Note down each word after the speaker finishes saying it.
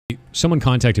someone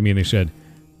contacted me and they said,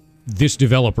 this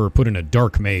developer put in a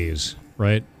dark maze,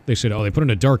 right? They said, oh, they put in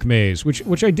a dark maze,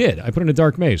 which I did. I put in a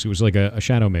dark maze. It was like a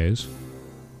shadow maze.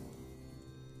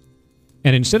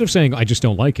 And instead of saying, I just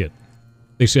don't like it,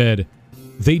 they said,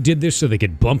 they did this so they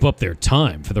could bump up their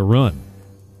time for the run.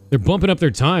 They're bumping up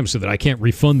their time so that I can't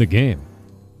refund the game.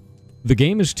 The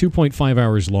game is 2.5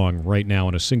 hours long right now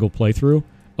in a single playthrough,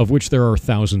 of which there are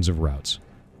thousands of routes.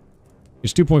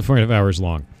 It's 2.5 hours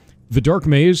long. The dark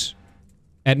maze,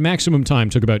 at maximum time,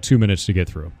 took about 2 minutes to get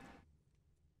through.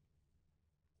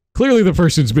 Clearly the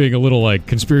person's being a little, like,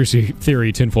 conspiracy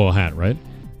theory tinfoil hat, right?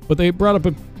 But they brought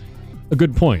up a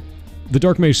good point. The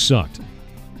dark maze sucked.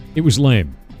 It was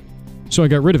lame. So I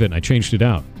got rid of it and I changed it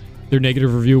out. Their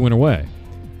negative review went away.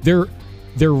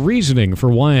 Their reasoning for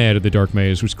why I added the dark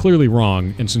maze was clearly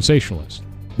wrong and sensationalist.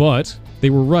 But they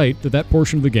were right that that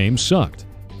portion of the game sucked.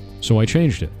 So I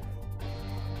changed it.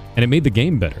 And it made the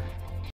game better.